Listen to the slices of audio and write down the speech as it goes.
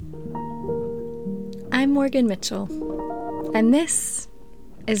I'm Morgan Mitchell, and this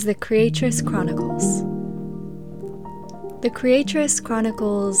is the Creatress Chronicles. The Creatress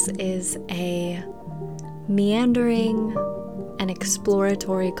Chronicles is a meandering and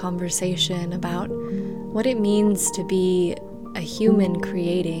exploratory conversation about what it means to be a human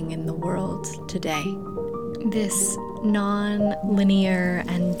creating in the world today. This non-linear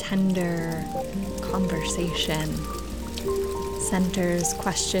and tender conversation centers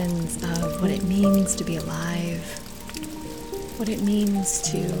questions of what it means to be alive, what it means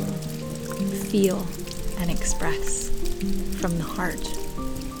to feel and express from the heart,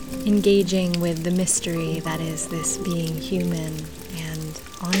 engaging with the mystery that is this being human and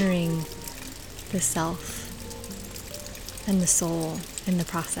honoring the self and the soul in the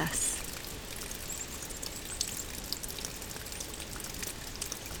process.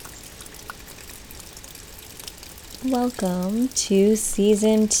 Welcome to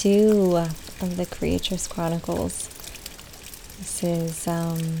Season 2 of the Creatress Chronicles. This is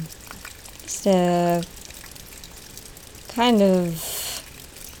just a kind of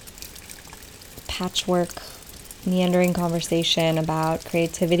patchwork, meandering conversation about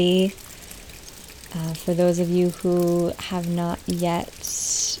creativity. For those of you who have not yet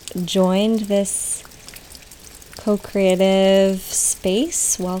joined this co-creative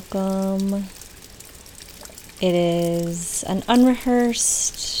space, welcome. It is an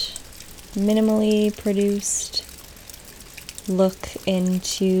unrehearsed, minimally produced look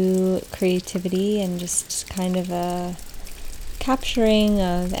into creativity and just kind of a capturing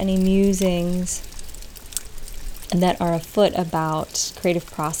of any musings that are afoot about creative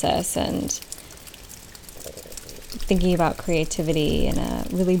process and thinking about creativity in a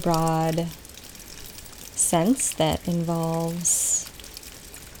really broad sense that involves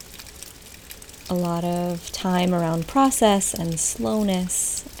a lot of time around process and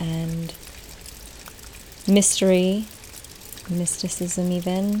slowness and mystery, mysticism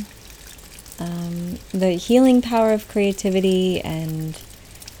even, the healing power of creativity and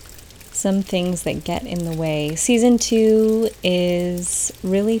some things that get in the way. Season 2 is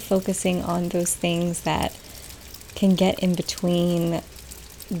really focusing on those things that can get in between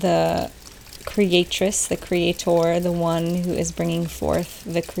the creatress, the creator, the one who is bringing forth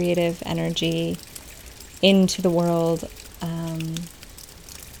the creative energy into the world,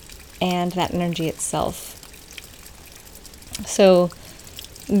 and that energy itself. So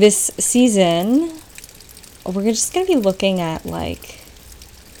this season, we're just going to be looking at like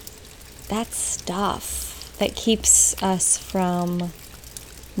that stuff that keeps us from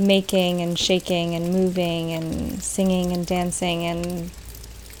making and shaking and moving and singing and dancing and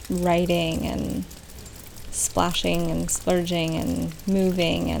writing and splashing and splurging and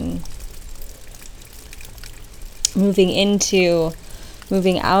moving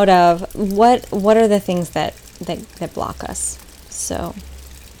out of what are the things that block us. So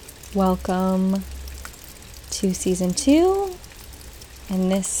welcome to Season 2. In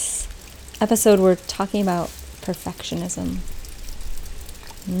this episode we're talking about perfectionism.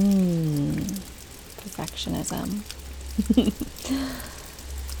 Perfectionism.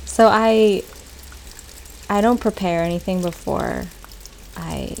 So I don't prepare anything before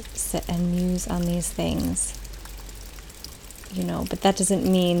I sit and muse on these things, but that doesn't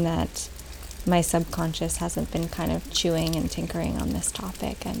mean that my subconscious hasn't been kind of chewing and tinkering on this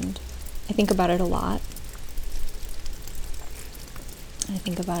topic, and I think about it a lot.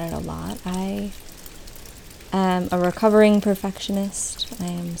 I am a recovering perfectionist. I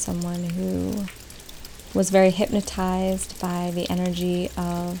am someone who was very hypnotized by the energy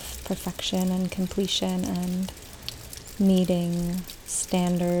of perfection and completion and meeting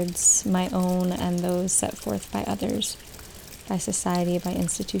standards, my own and those set forth by others, by society, by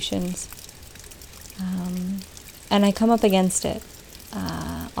institutions. And I come up against it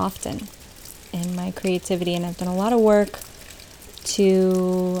often in my creativity, and I've done a lot of work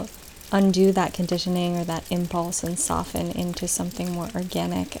to undo that conditioning or that impulse and soften into something more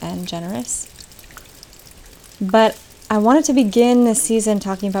organic and generous. But I wanted to begin this season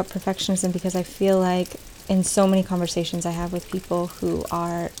talking about perfectionism because I feel like in so many conversations I have with people who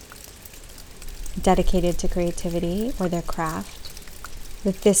are dedicated to creativity or their craft,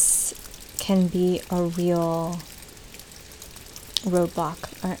 that this can be a real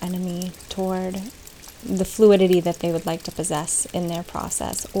roadblock or enemy toward the fluidity that they would like to possess in their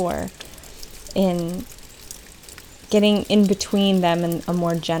process, or in getting in between them and a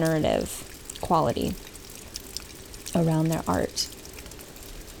more generative quality around their art.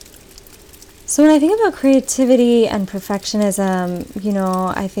 So when I think about creativity and perfectionism,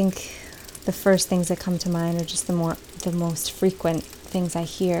 I think the first things that come to mind are just the most frequent things I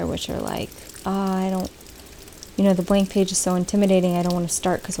hear, which are like, I don't, the blank page is so intimidating, I don't want to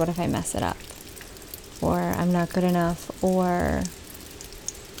start because what if I mess it up? Or I'm not good enough, or,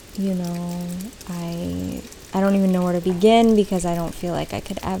 I don't even know where to begin because I don't feel like I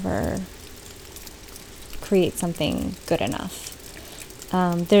could ever create something good enough.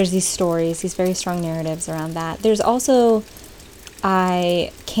 There's these stories, these very strong narratives around that. There's also,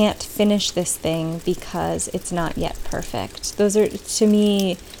 I can't finish this thing because it's not yet perfect. Those are, to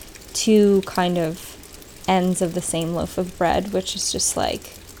me, two kind of ends of the same loaf of bread, which is just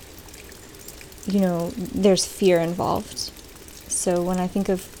like, there's fear involved. So when I think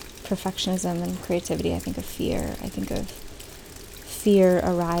of perfectionism and creativity, I think of fear. I think of fear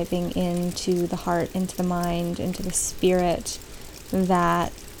arriving into the heart, into the mind, into the spirit,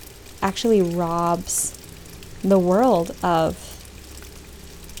 that actually robs the world of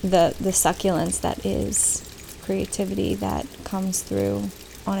the succulence that is creativity that comes through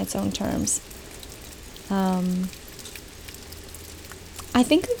on its own terms. I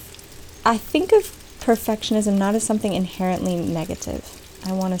think of perfectionism not as something inherently negative.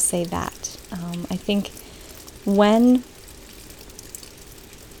 I want to say that. I think when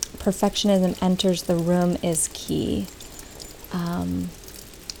perfectionism enters the room is key.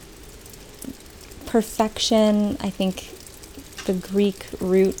 Perfection, I think the Greek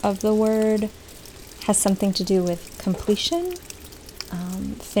root of the word has something to do with completion,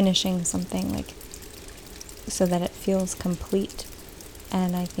 finishing something like so that it feels complete.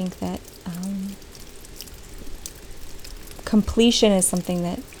 And I think that completion is something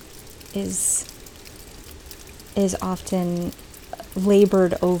that is often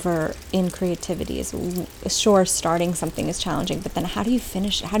labored over in creativity. Sure, starting something is challenging, but then how do you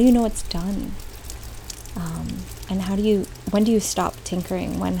finish it? How do you know it's done? And when do you stop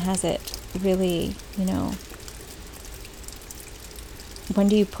tinkering? When has it really, when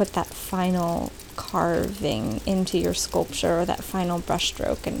do you put that final carving into your sculpture, or that final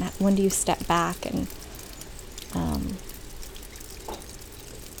brushstroke, and when do you step back and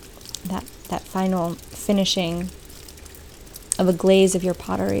that final finishing of a glaze of your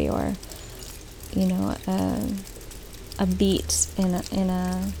pottery, or a beat in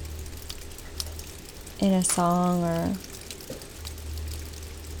a song, or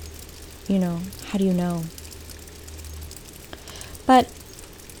how do you know? But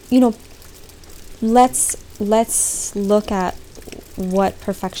let's look at what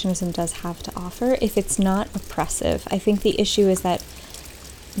perfectionism does have to offer if it's not oppressive. I think the issue is that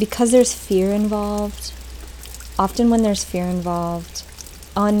because there's fear involved, often when there's fear involved,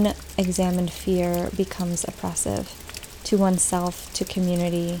 unexamined fear becomes oppressive to oneself, to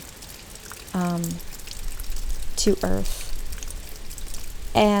community, to earth.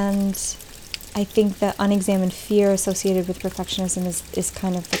 And I think the unexamined fear associated with perfectionism is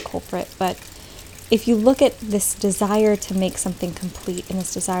kind of the culprit. But if you look at this desire to make something complete, and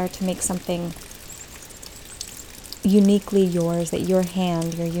this desire to make something uniquely yours, that your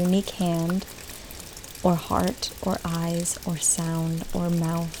unique hand, or heart, or eyes, or sound, or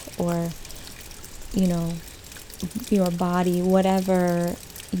mouth, or, your body, whatever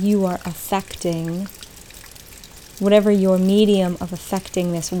you are affecting, whatever your medium of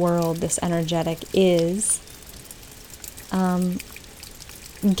affecting this world, this energetic is,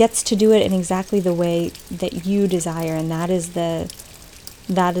 gets to do it in exactly the way that you desire. And that is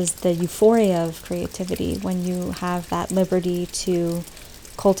the euphoria of creativity, when you have that liberty to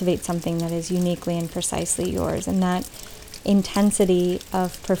cultivate something that is uniquely and precisely yours. And that intensity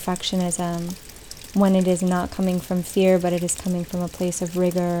of perfectionism, when it is not coming from fear, but it is coming from a place of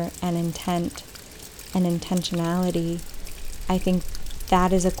rigor and intent and intentionality, I think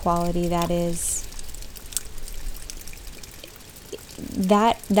that is a quality that is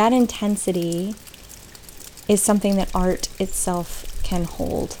that intensity is something that art itself can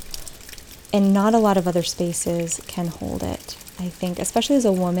hold, and not a lot of other spaces can hold it. I think, especially as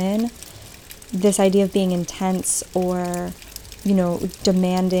a woman, this idea of being intense or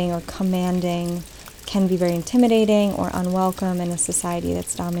demanding or commanding can be very intimidating or unwelcome in a society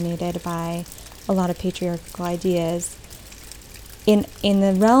that's dominated by a lot of patriarchal ideas. In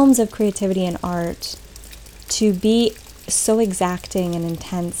the realms of creativity and art, to be so exacting and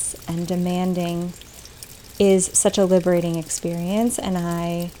intense and demanding is such a liberating experience, and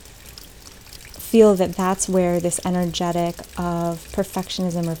I feel that that's where this energetic of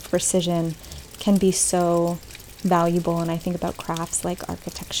perfectionism or precision can be so valuable. And I think about crafts like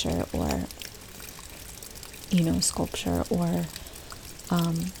architecture or sculpture, or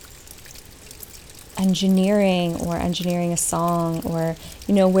engineering a song, or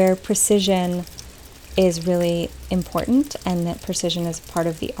where precision is really important, and that precision is part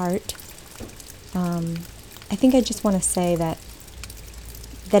of the art. I think I just want to say that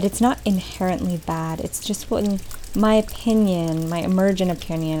it's not inherently bad. It's just what, in my opinion, my emergent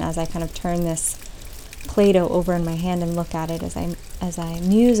opinion, as I kind of turn this Play-Doh over in my hand and look at it as I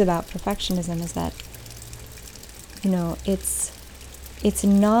muse about perfectionism, is that, it's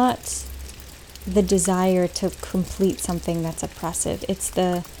not the desire to complete something that's oppressive. It's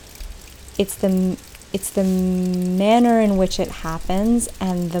the manner in which it happens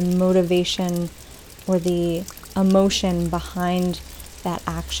and the motivation or the emotion behind that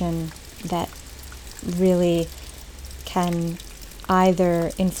action that really can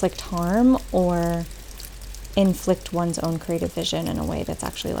either inflict harm or inflict one's own creative vision in a way that's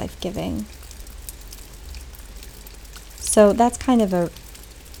actually life-giving. So that's kind of a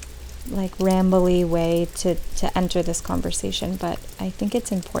rambly way to enter this conversation, but I think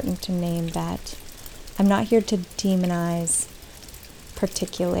it's important to name that I'm not here to demonize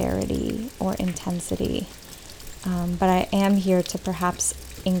particularity or intensity, but I am here to perhaps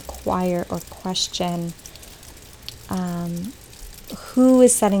inquire or question who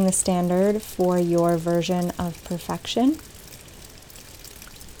is setting the standard for your version of perfection.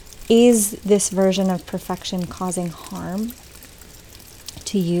 Is this version of perfection causing harm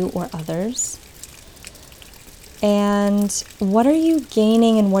to you or others? And what are you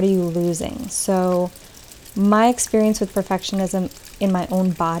gaining and what are you losing? So my experience with perfectionism in my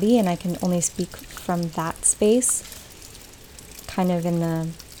own body, and I can only speak from that space, kind of in the,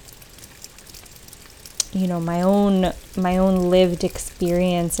 my own lived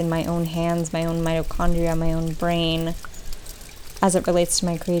experience in my own hands, my own mitochondria, my own brain, as it relates to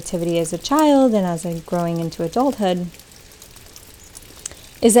my creativity as a child and as I'm growing into adulthood,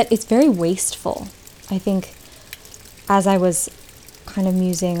 is that it's very wasteful. I think as I was kind of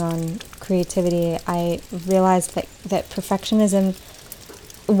musing on creativity, I realized that perfectionism,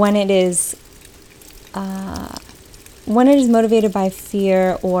 when it is motivated by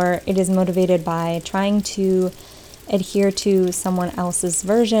fear, or it is motivated by trying to adhere to someone else's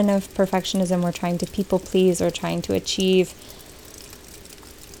version of perfectionism, or trying to people please, or trying to achieve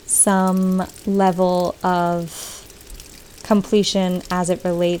some level of completion as it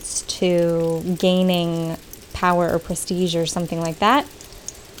relates to gaining power or prestige or something like that,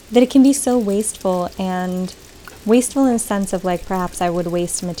 that it can be so wasteful, and wasteful in the sense of perhaps I would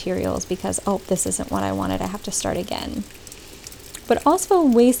waste materials because, this isn't what I wanted, I have to start again. But also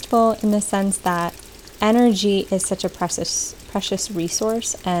wasteful in the sense that energy is such a precious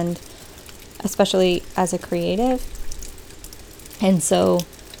resource, and especially as a creative. And so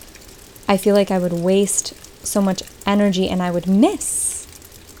I feel like I would waste so much energy, and I would miss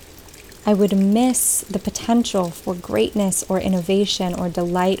the potential for greatness or innovation or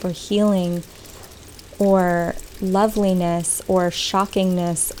delight or healing or loveliness or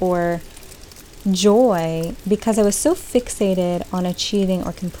shockingness or joy, because I was so fixated on achieving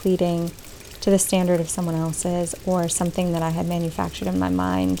or completing to the standard of someone else's or something that I had manufactured in my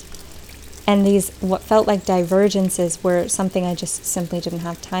mind. And these, what felt like divergences, were something I just simply didn't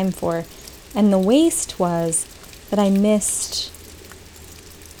have time for. And the waste was that I missed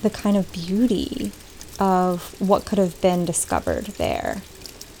the kind of beauty of what could have been discovered there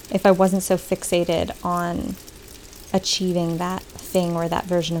if I wasn't so fixated on achieving that thing or that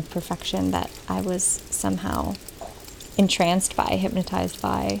version of perfection that I was somehow entranced by, hypnotized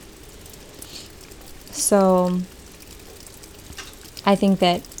by. So I think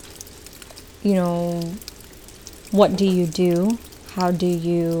that, what do you do? How do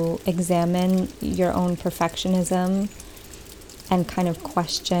you examine your own perfectionism and kind of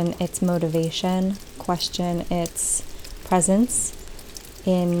question its motivation, question its presence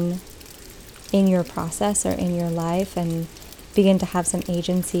in your process or in your life, and begin to have some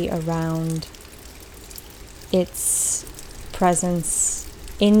agency around its presence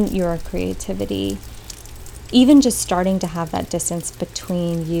in your creativity. Even just starting to have that distance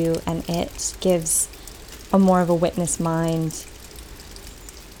between you and it gives a more of a witness mind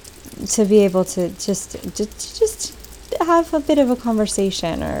to be able to just have a bit of a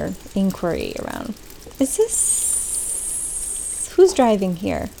conversation or inquiry around, who's driving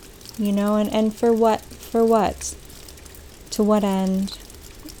here, and for what, to what end,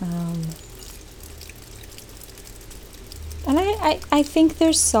 and I think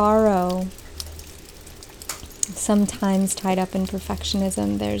there's sorrow sometimes tied up in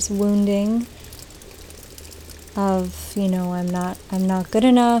perfectionism. There's wounding of, I'm not good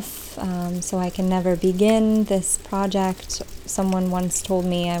enough, so I can never begin this project. Someone once told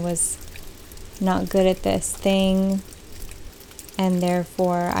me I was not good at this thing, and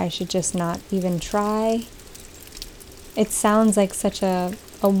therefore I should just not even try. It sounds like such a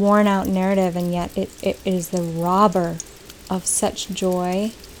worn out narrative, and yet it is the robber of such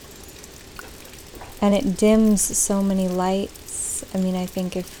joy. And it dims so many lights. I mean, I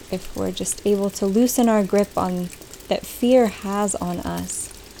think if we're just able to loosen our grip on that fear has on us,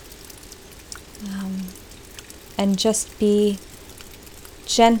 and just be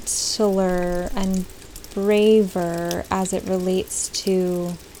gentler and braver as it relates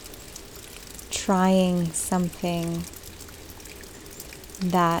to trying something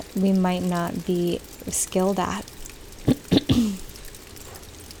that we might not be skilled at.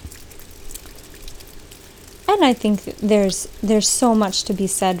 And I think there's so much to be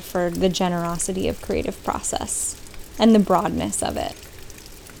said for the generosity of creative process and the broadness of it.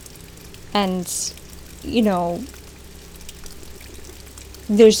 And,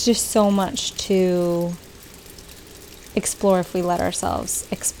 there's just so much to explore if we let ourselves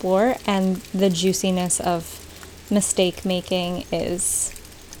explore, and the juiciness of mistake making is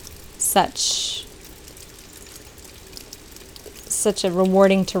such a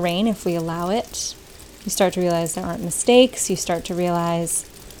rewarding terrain if we allow it. You start to realize there aren't mistakes. You start to realize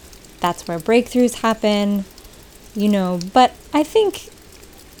that's where breakthroughs happen, but I think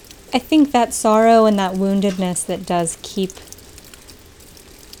that sorrow and that woundedness that does keep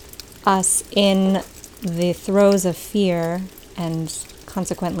us in the throes of fear, and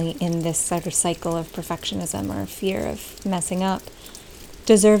consequently in this sort of cycle of perfectionism or fear of messing up,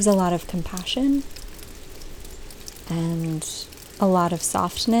 deserves a lot of compassion and a lot of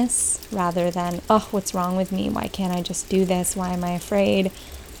softness, rather than, oh, what's wrong with me? Why can't I just do this? Why am I afraid?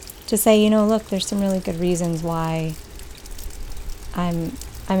 To say, look, there's some really good reasons why I'm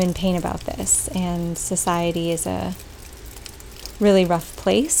in pain about this, and society is a really rough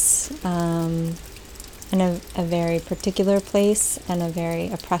place, and a very particular place, and a very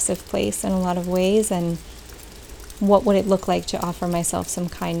oppressive place in a lot of ways. And what would it look like to offer myself some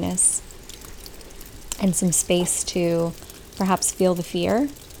kindness and some space to perhaps feel the fear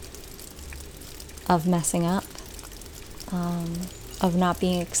of messing up, of not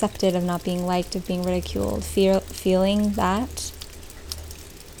being accepted, of not being liked, of being ridiculed, feeling that,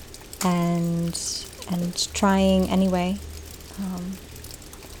 and trying anyway.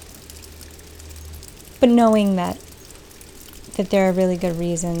 But knowing that there are really good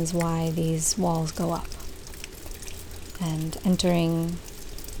reasons why these walls go up, and entering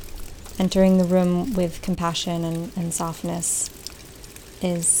the room with compassion and softness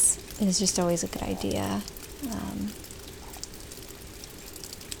is just always a good idea.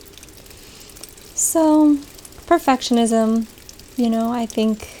 So perfectionism, I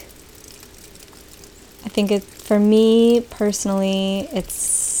think it, for me personally,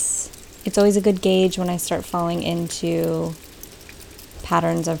 it's always a good gauge when I start falling into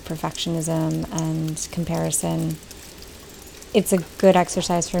patterns of perfectionism and comparison. It's a good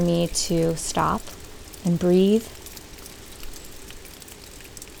exercise for me to stop and breathe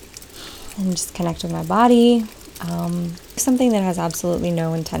and just connect with my body. Something that has absolutely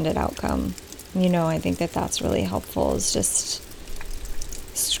no intended outcome. I think that's really helpful, is just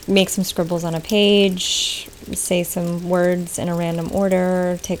make some scribbles on a page, say some words in a random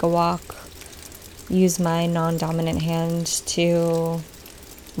order, take a walk, use my non-dominant hand to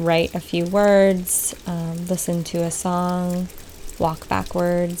write a few words, listen to a song, walk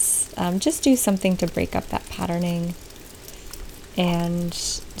backwards, just do something to break up that patterning and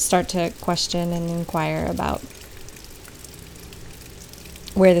start to question and inquire about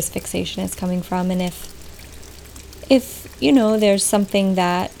where this fixation is coming from, and if there's something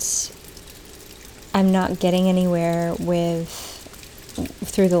that I'm not getting anywhere with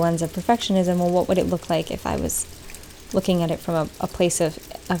through the lens of perfectionism, well, what would it look like if I was looking at it from a place of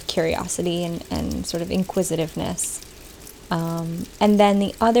curiosity and sort of inquisitiveness? And then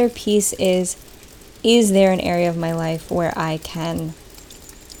the other piece is there an area of my life where I can,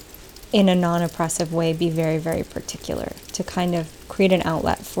 in a non-oppressive way, be very, very particular, to kind of create an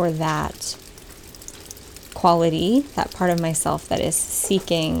outlet for that quality, that part of myself that is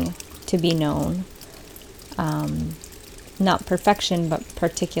seeking to be known. Not perfection, but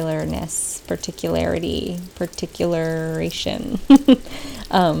particularness, particularity, particularation.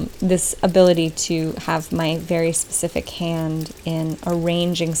 This ability to have my very specific hand in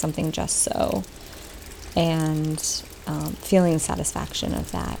arranging something just so, and feeling the satisfaction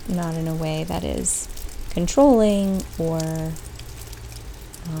of that, not in a way that is controlling or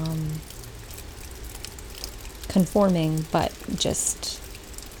conforming, but just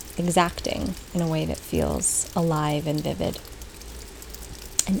exacting in a way that feels alive and vivid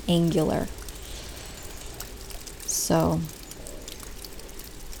and angular. So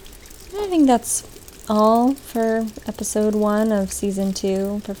I think that's all for episode 1 of season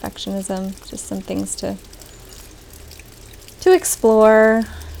 2, Perfectionism. Just some things to explore.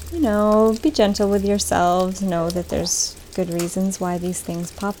 Be gentle with yourselves. Know that there's good reasons why these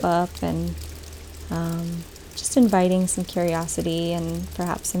things pop up, and just inviting some curiosity and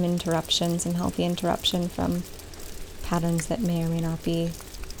perhaps some interruption, some healthy interruption from patterns that may or may not be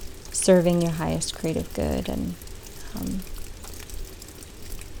serving your highest creative good, and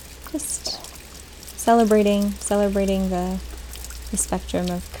just celebrating the spectrum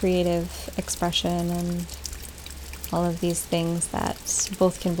of creative expression and all of these things that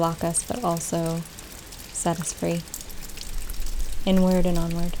both can block us but also set us free, inward and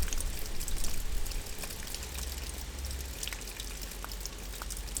onward.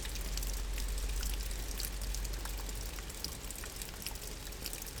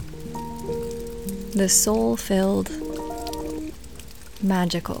 The soul-filled,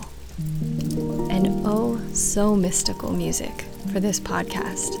 magical, and oh so mystical music for this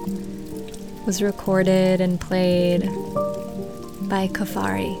podcast was recorded and played by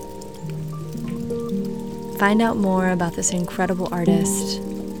Kafari. Find out more about this incredible artist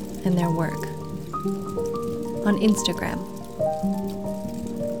and their work on Instagram.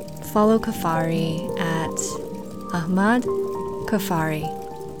 Follow Kafari at Ahmad Kafari.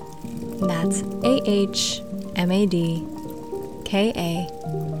 That's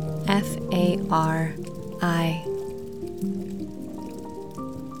AHMADKAFARI.